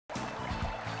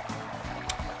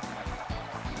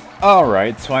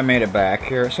Alright, so I made it back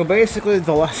here. So basically,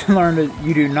 the lesson learned is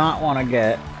you do not want to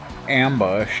get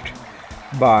ambushed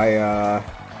by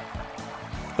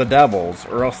the devils,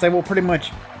 or else they will pretty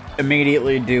much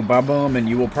immediately do ba-boom and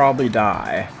you will probably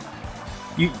die.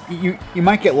 You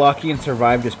might get lucky and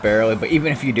survive just barely, but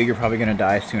even if you do, you're probably going to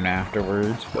die soon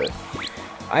afterwards. But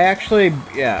I actually,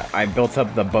 yeah, I built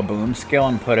up the ba-boom skill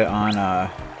and put it on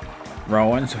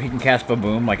Rowan, so he can cast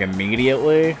ba-boom like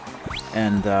immediately,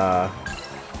 and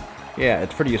yeah,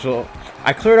 it's pretty useful.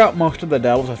 I cleared out most of the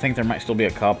devils. I think there might still be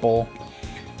a couple.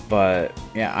 But,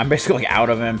 yeah, I'm basically out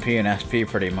of MP and SP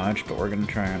pretty much. But we're going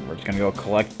to try and... We're just going to go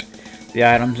collect the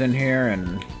items in here.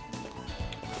 And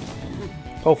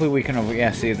hopefully we can...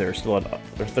 Yeah, see, there's still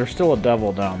a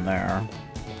devil down there.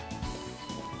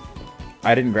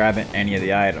 I didn't grab any of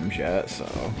the items yet, so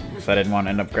I didn't want to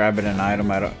end up grabbing an item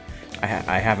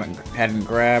I hadn't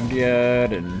grabbed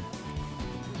yet, and...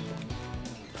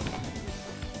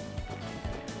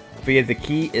 But yeah, the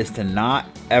key is to not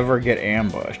ever get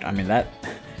ambushed. I mean,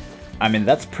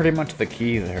 that's pretty much the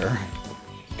key there.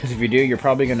 Because if you do, you're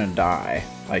probably gonna die,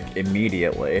 like,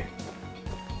 immediately.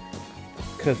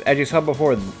 Because, as you saw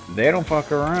before, they don't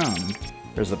fuck around.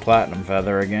 There's the platinum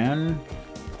feather again.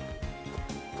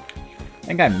 I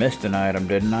think I missed an item,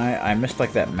 didn't I? I missed,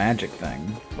 like, that magic thing.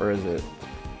 Where is it?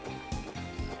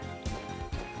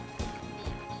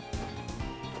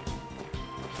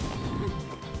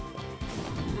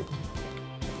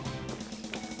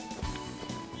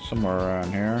 Somewhere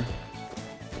around here.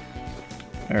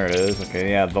 There it is.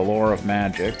 Okay, yeah, the lore of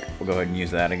magic. We'll go ahead and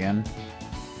use that again.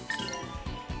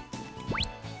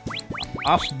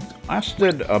 I also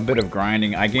did a bit of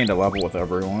grinding. I gained a level with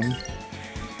everyone.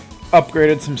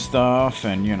 Upgraded some stuff,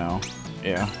 and you know,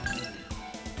 yeah.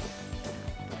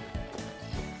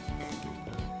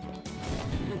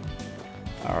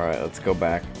 Alright, let's go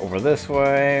back over this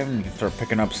way and start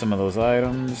picking up some of those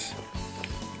items.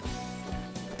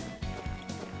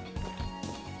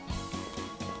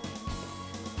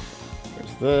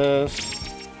 This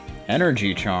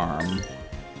energy charm,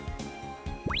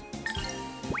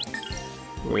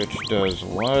 which does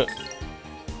what?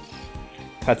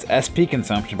 Cuts SP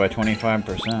consumption by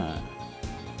 25%.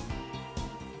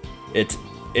 It's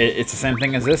the same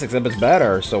thing as this, except it's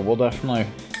better. So we'll definitely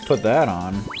put that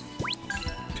on.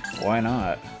 Why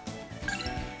not?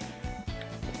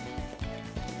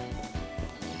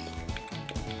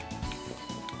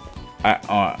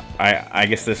 I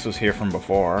guess this was here from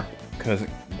before.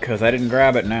 Because I didn't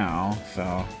grab it now, so...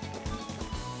 I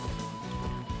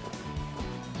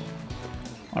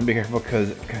want to be careful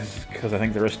because I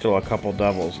think there is still a couple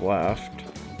devils left.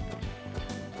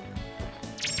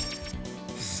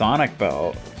 Sonic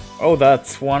belt. Oh,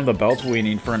 that's one of the belts we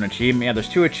need for an achievement. Yeah, there's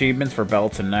 2 achievements for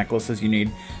belts and necklaces. You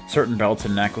need certain belts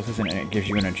and necklaces and it gives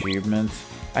you an achievement.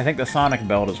 I think the Sonic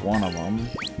belt is one of them.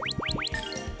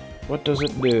 What does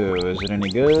it do? Is it any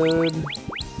good?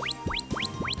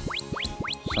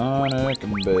 Sonic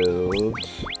belt.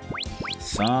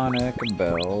 Sonic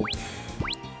belt.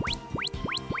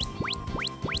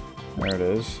 There it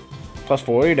is. Plus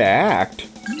 40 to act.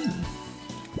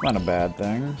 Not a bad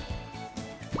thing.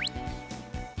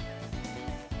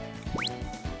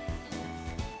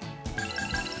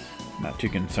 Not too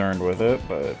concerned with it,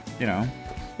 but, you know,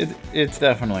 it's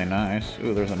definitely nice.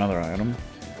 Ooh, there's another item.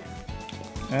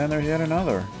 And there's yet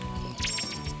another.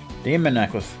 Demon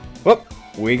necklace. Whoop!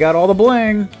 We got all the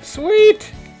bling!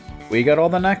 Sweet! We got all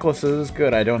the necklaces.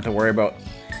 Good, I don't have to worry about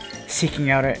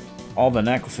seeking out all the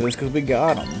necklaces, because we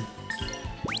got them.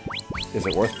 Is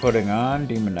it worth putting on?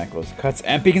 Demon necklace. Cuts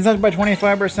MP consumption by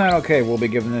 25%. Okay, we'll be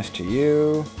giving this to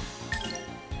you.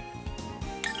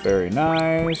 Very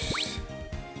nice.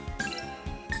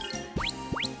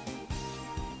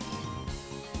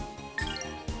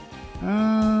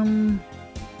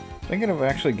 Thinking of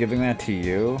actually giving that to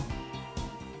you.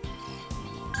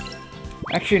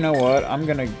 Actually, you know what? I'm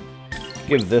gonna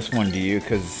give this one to you,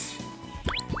 because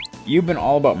you've been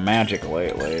all about magic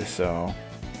lately, so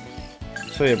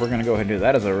yeah, we're gonna go ahead and do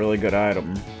that. That is a really good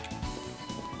item.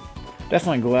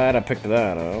 Definitely glad I picked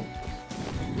that up.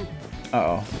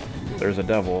 Uh-oh. There's a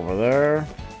devil over there.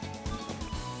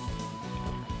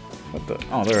 What the?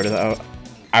 Oh, there it is.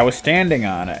 I was standing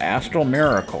on it. Astral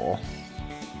Miracle.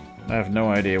 I have no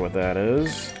idea what that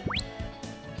is.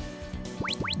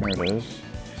 There it is.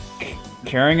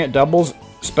 Carrying it doubles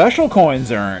special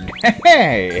coins earned.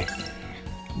 Hey!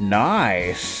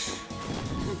 Nice.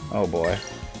 Oh boy.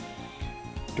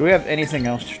 Do we have anything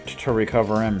else to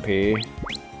recover MP?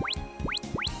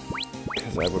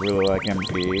 Because I would really like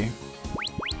MP.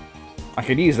 I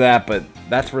could use that, but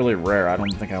that's really rare. I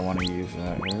don't think I want to use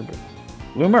that here. But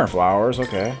Lumiere flowers,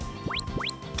 okay.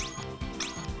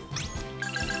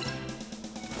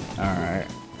 Alright.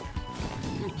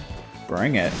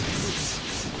 Bring it.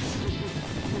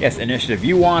 Yes, initiative.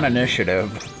 You want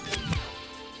initiative.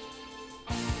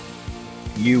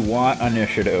 You want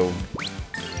initiative.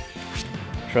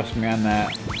 Trust me on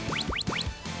that.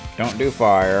 Don't do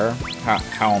fire.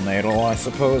 Howl Natal, I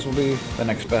suppose, will be the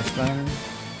next best thing.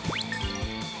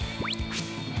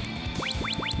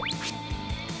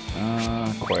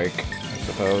 Quake, I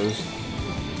suppose.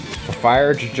 For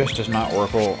fire, just does not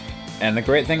work well. And the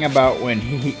great thing about when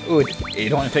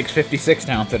it only takes 56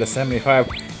 now instead of 75.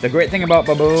 The great thing about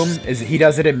Baboom is he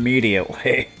does it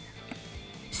immediately.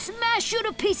 Smash you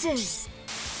to pieces!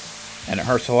 And it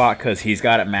hurts a lot because he's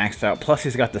got it maxed out. Plus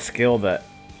he's got the skill that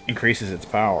increases its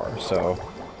power, so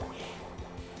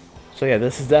yeah,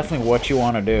 this is definitely what you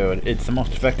want to do. It's the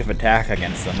most effective attack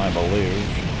against them, I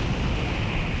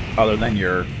believe. Other than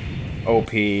your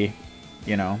OP, you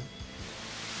know,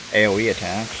 AoE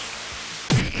attacks.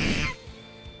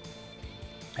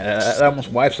 That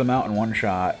almost wipes them out in one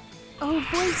shot. O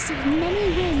voice of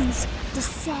many winds,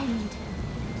 descend.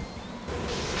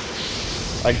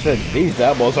 Like I said, these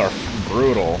doubles are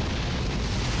brutal.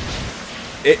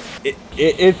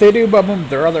 If they do Baboom,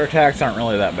 their other attacks aren't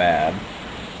really that bad.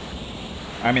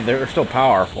 I mean, they're still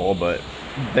powerful, but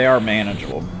they are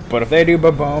manageable. But if they do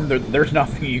Baboom, there's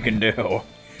nothing you can do.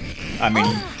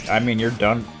 I mean, you're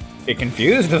done. It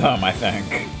confused them, I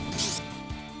think.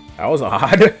 That was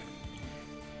odd.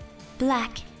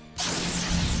 Black.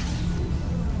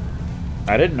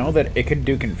 I didn't know that it could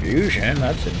do confusion.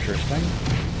 That's interesting.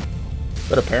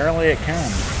 But apparently it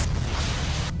can.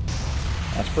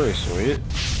 That's pretty sweet.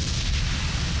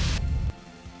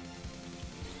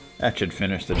 That should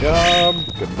finish the job.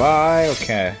 Goodbye.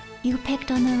 Okay. You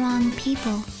picked on the wrong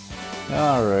people.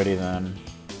 Alrighty then.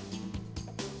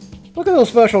 Look at those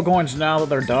special coins now that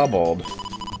they're doubled.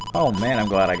 Oh man, I'm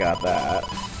glad I got that.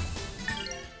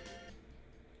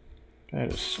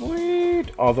 That is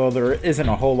sweet. Although there isn't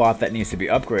a whole lot that needs to be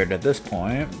upgraded at this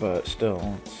point, but still.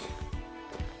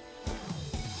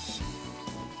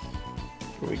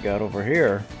 What we got over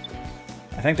here?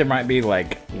 I think there might be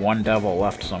like one devil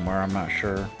left somewhere, I'm not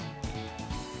sure.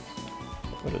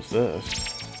 What is this?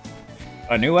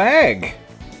 A new egg!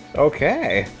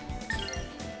 Okay.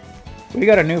 We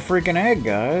got a new freaking egg,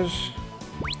 guys.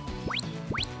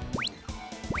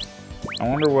 I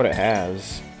wonder what it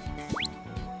has.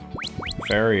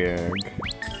 Fairy egg.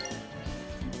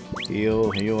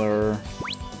 Healer.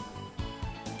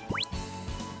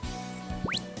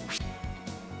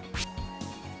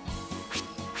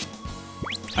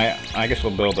 I guess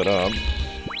we'll build it up.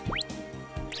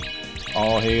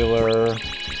 All healer.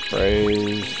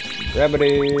 Praise.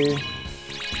 Gravity.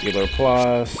 Healer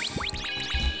plus.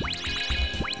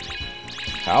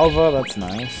 Halva, that's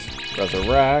nice.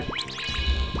 Resurrect.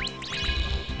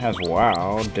 Has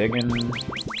wow. Digging.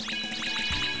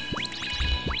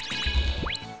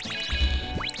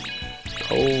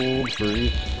 Cold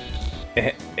free.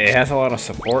 It has a lot of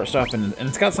support stuff, and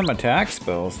it's got some attack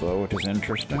spells though, which is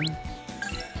interesting.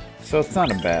 So it's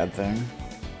not a bad thing.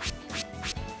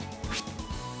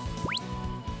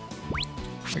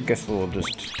 I guess we'll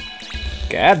just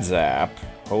Gadzap.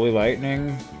 Holy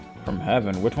Lightning from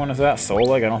Heaven. Which one is that?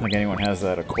 Soul Egg? I don't think anyone has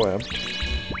that equipped.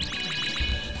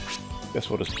 Guess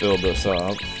we'll just build this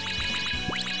up.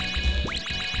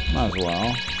 Might as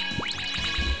well.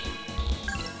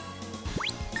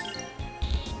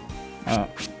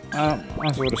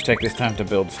 Might as well just take this time to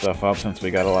build stuff up since we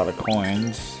got a lot of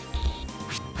coins.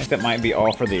 I think that might be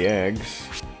all for the eggs.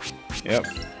 Yep.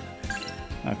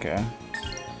 Okay.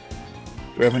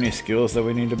 Do we have any skills that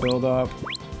we need to build up?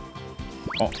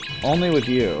 Oh, only with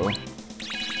you.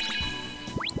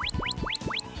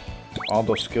 All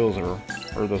those skills are,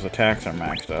 or those attacks are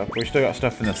maxed up. We still got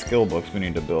stuff in the skill books we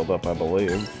need to build up, I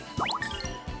believe.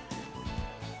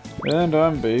 And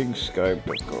I'm being Skyped,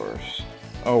 of course.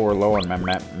 Oh, we're low on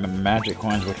magic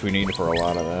coins, which we need for a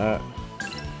lot of that.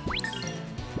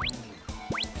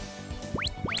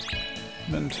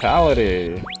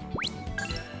 Mentality.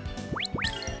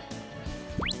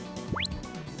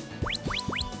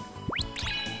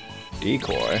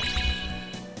 Decoy.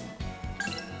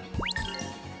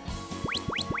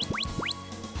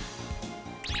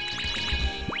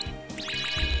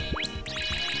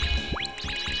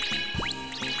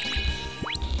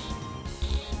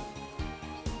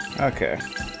 Okay.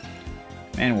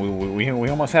 Man, we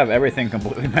almost have everything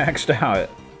completely maxed out.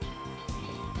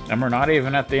 And we're not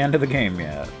even at the end of the game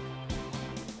yet.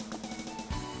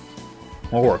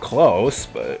 Well, we're close,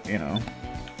 but, you know.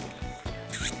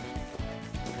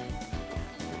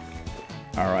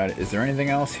 Alright, is there anything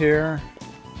else here?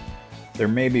 There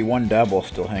may be one devil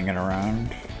still hanging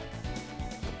around.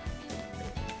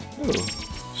 Ooh.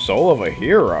 Soul of a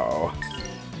hero.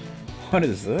 What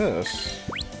is this?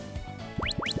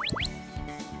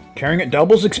 Carrying it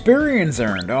doubles experience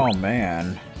earned. Oh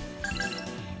man.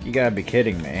 You gotta be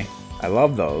kidding me. I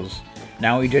love those.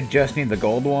 Now we just need the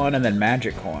gold one and then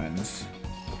magic coins.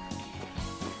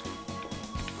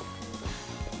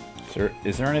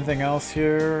 Is there anything else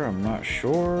here? I'm not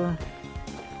sure.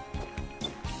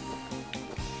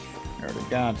 I already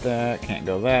got that. Can't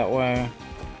go that way.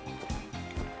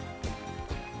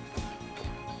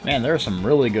 Man, there's some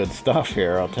really good stuff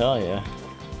here, I'll tell you.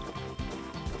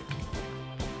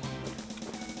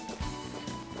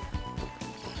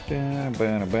 That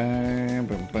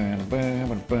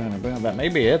may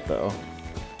be it, though.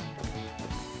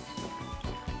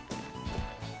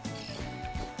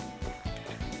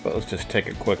 But let's just take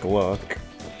a quick look.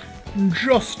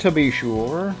 Just to be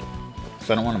sure.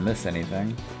 Because I don't want to miss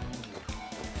anything.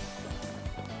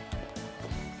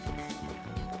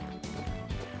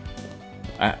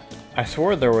 I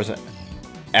swore there was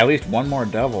at least one more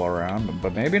devil around,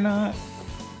 but maybe not.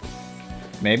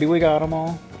 Maybe we got them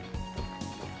all.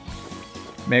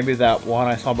 Maybe that one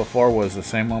I saw before was the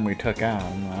same one we took out.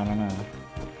 I don't know.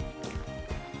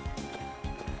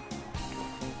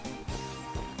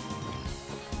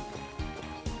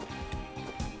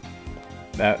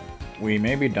 That we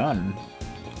may be done.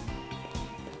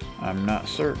 I'm not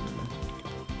certain.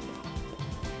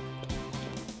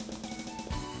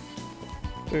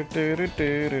 I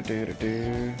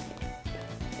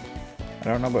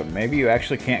don't know, but maybe you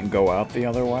actually can't go out the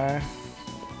other way.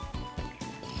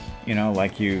 You know,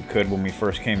 like you could when we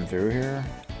first came through here.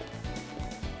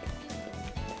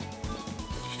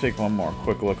 Just take one more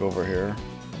quick look over here.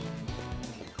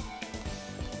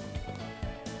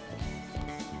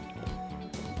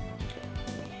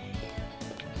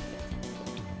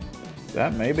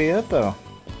 That may be it, though.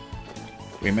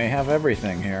 We may have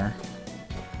everything here.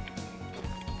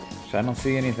 So I don't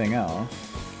see anything else.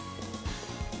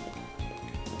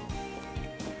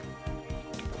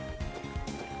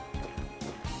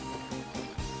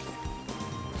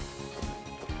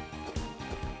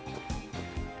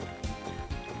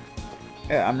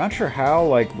 Yeah, I'm not sure how,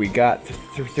 like, we got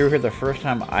through here the first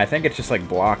time. I think it's just, like,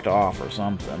 blocked off or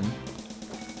something.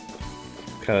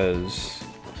 Because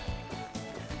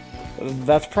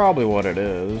that's probably what it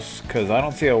is. Because I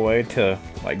don't see a way to,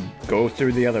 like, go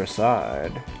through the other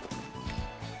side.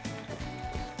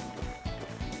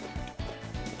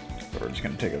 We're just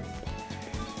gonna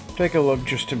take a look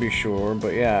just to be sure.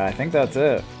 But yeah, I think that's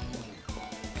it.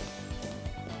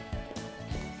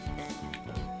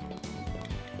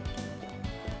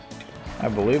 I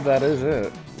believe that is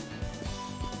it.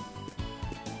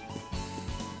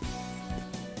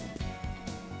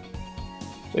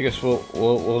 So I guess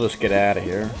we'll just get out of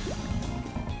here.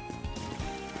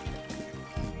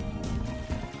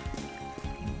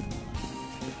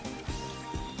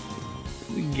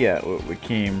 We get what we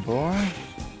came for.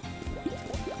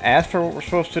 As for what we're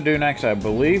supposed to do next, I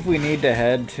believe we need to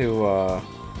head to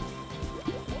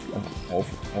well,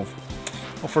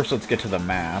 first let's get to the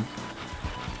map.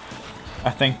 I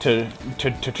think to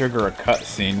trigger a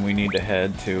cutscene, we need to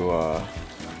head to,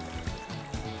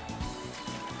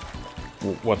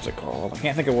 what's it called? I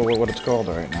can't think of what it's called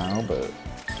right now, but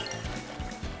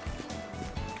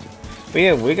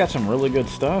yeah, we got some really good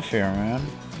stuff here, man.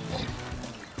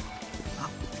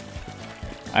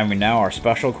 I mean, now our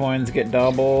special coins get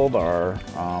doubled, our,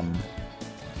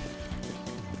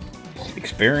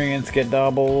 experience get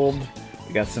doubled,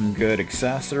 we got some good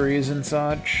accessories and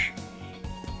such.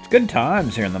 Good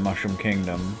times here in the Mushroom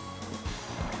Kingdom.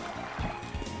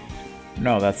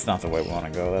 No, that's not the way we want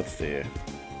to go. That's the...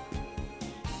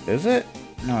 Is it?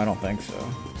 No, I don't think so.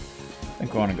 I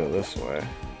think we want to go this way.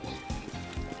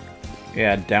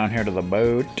 Yeah, down here to the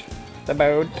boat. The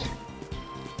boat.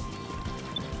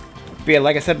 But yeah,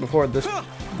 like I said before, this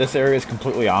area is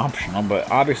completely optional,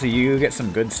 but obviously you get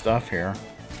some good stuff here.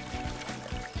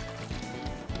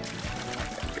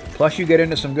 Plus you get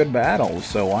into some good battles,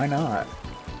 so why not?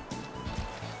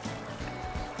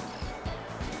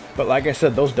 But like I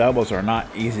said, those doubles are not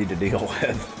easy to deal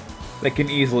with. They can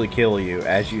easily kill you,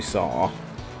 as you saw.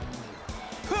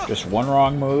 Just one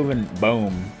wrong move and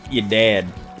boom, you're dead.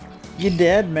 You're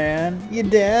dead, man. You're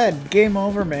dead. Game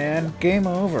over, man. Game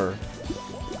over.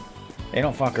 They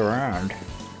don't fuck around.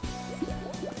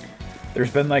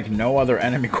 There's been like no other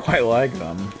enemy quite like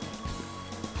them.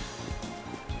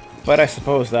 But I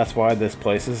suppose that's why this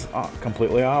place is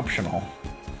completely optional.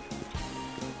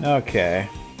 Okay.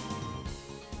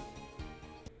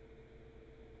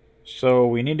 So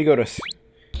we need to go to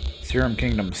Serum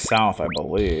Kingdom South, I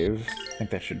believe. I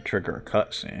think that should trigger a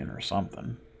cutscene or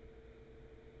something.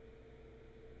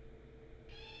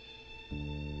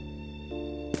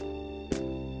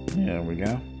 There we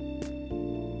go.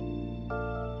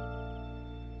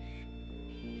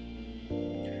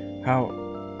 How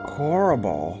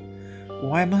horrible.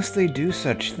 Why must they do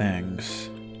such things?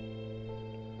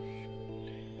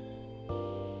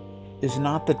 Is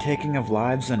not the taking of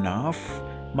lives enough?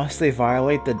 Must they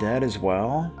violate the dead as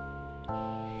well?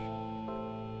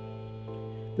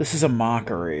 This is a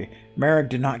mockery. Merrick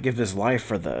did not give his life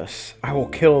for this. I will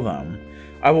kill them.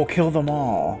 I will kill them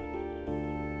all.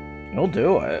 You'll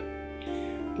do it.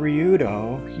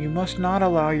 Ryudo, you must not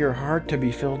allow your heart to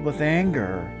be filled with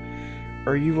anger,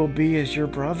 or you will be as your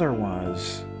brother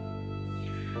was.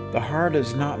 The heart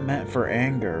is not meant for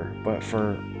anger, but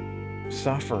for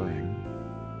suffering.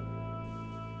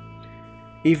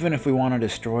 Even if we want to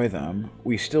destroy them,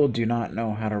 we still do not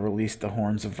know how to release the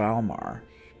horns of Valmar.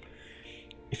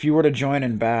 If you were to join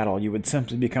in battle, you would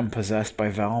simply become possessed by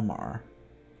Valmar.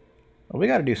 Well, we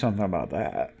gotta do something about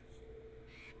that.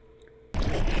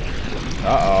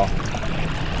 Uh-oh.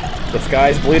 The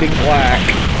sky's bleeding black.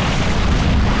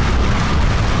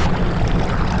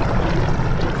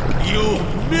 You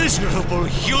miserable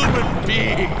human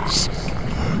beings!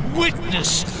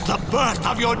 Witness the birth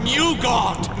of your new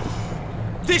god!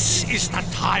 This is the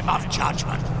time of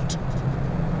judgment.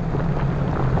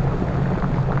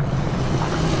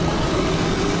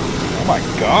 Oh my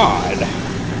god.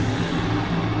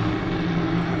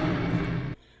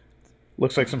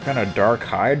 Looks like some kind of dark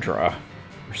hydra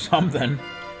or something.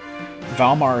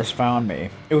 Valmar has found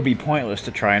me. It would be pointless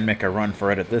to try and make a run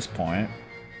for it at this point.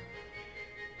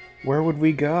 Where would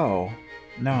we go?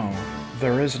 No,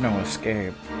 there is no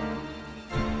escape.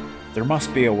 There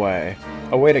must be a way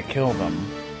to kill them.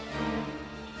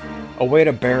 A way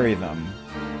to bury them.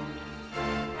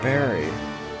 Bury.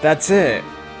 That's it!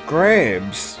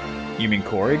 Graves! You mean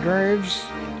Corey Graves?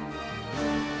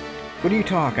 What are you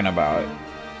talking about?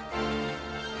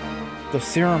 The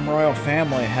Serum royal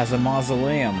family has a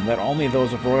mausoleum that only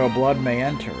those of royal blood may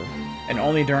enter, and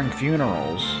only during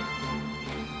funerals.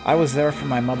 I was there for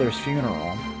my mother's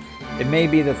funeral. It may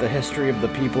be that the history of the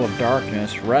people of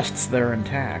darkness rests there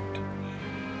intact.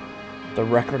 The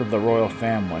record of the royal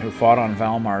family who fought on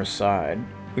Valmar's side.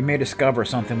 We may discover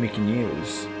something we can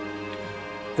use.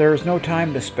 There is no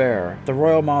time to spare. The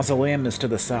Royal Mausoleum is to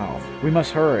the south. We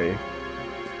must hurry.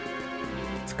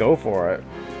 Let's go for it.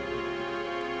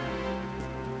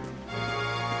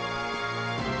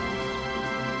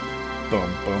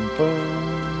 Bum bum bum.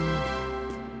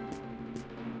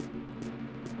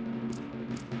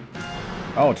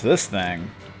 Oh, it's this thing.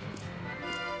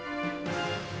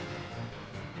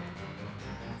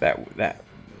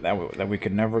 That we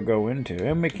could never go into.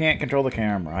 And we can't control the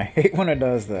camera. I hate when it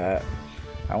does that.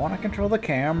 I want to control the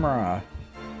camera.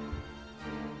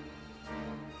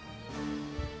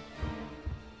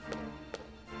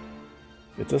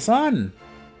 It's a sun.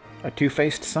 A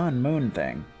two-faced sun moon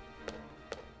thing.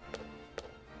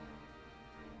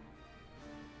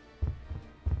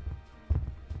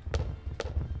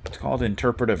 It's called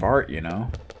interpretive art, you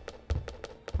know.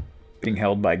 Being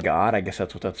held by God, I guess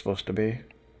that's what that's supposed to be.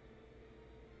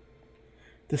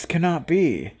 This cannot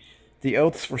be. The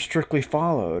oaths were strictly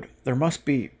followed. There must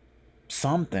be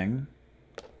something.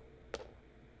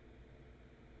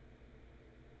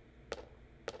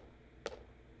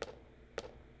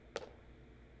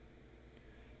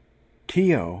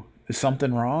 Tio, is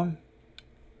something wrong?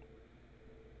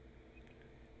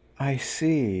 I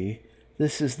see.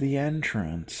 This is the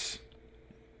entrance.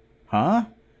 Huh?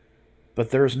 But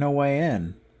there's no way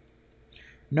in.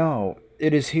 No,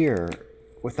 it is here,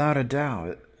 without a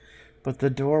doubt. But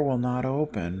the door will not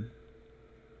open.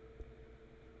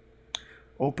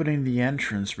 Opening the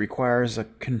entrance requires a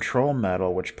control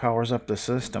metal which powers up the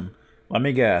system. Let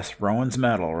me guess, Rowan's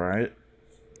metal, right?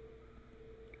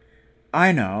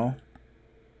 I know.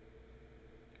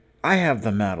 I have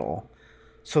the metal.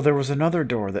 So there was another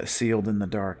door that sealed in the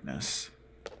darkness.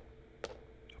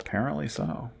 Apparently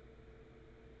so.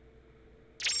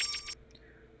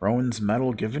 Rowan's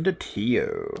metal given to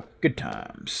Tio. Good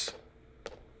times.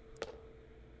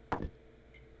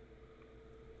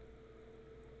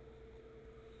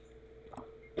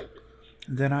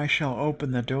 Then I shall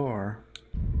open the door.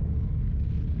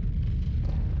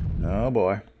 Oh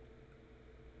boy.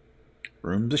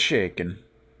 Room's a-shaking.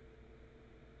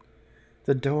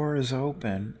 The door is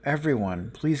open.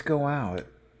 Everyone, please go out.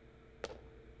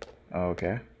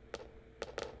 Okay.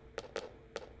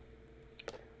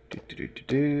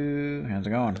 How's it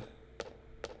going?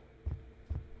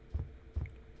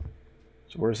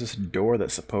 So where's this door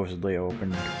that's supposedly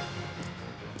open?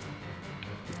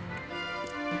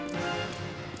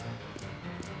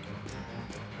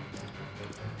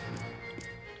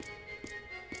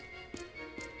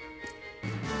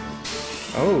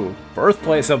 Oh,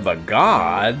 birthplace of the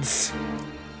gods.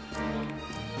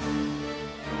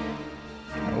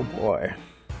 Oh boy.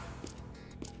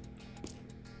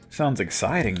 Sounds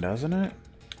exciting, doesn't it?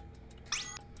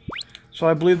 So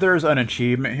I believe there's an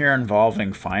achievement here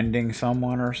involving finding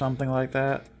someone or something like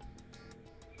that.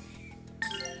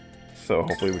 So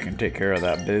hopefully we can take care of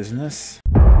that business.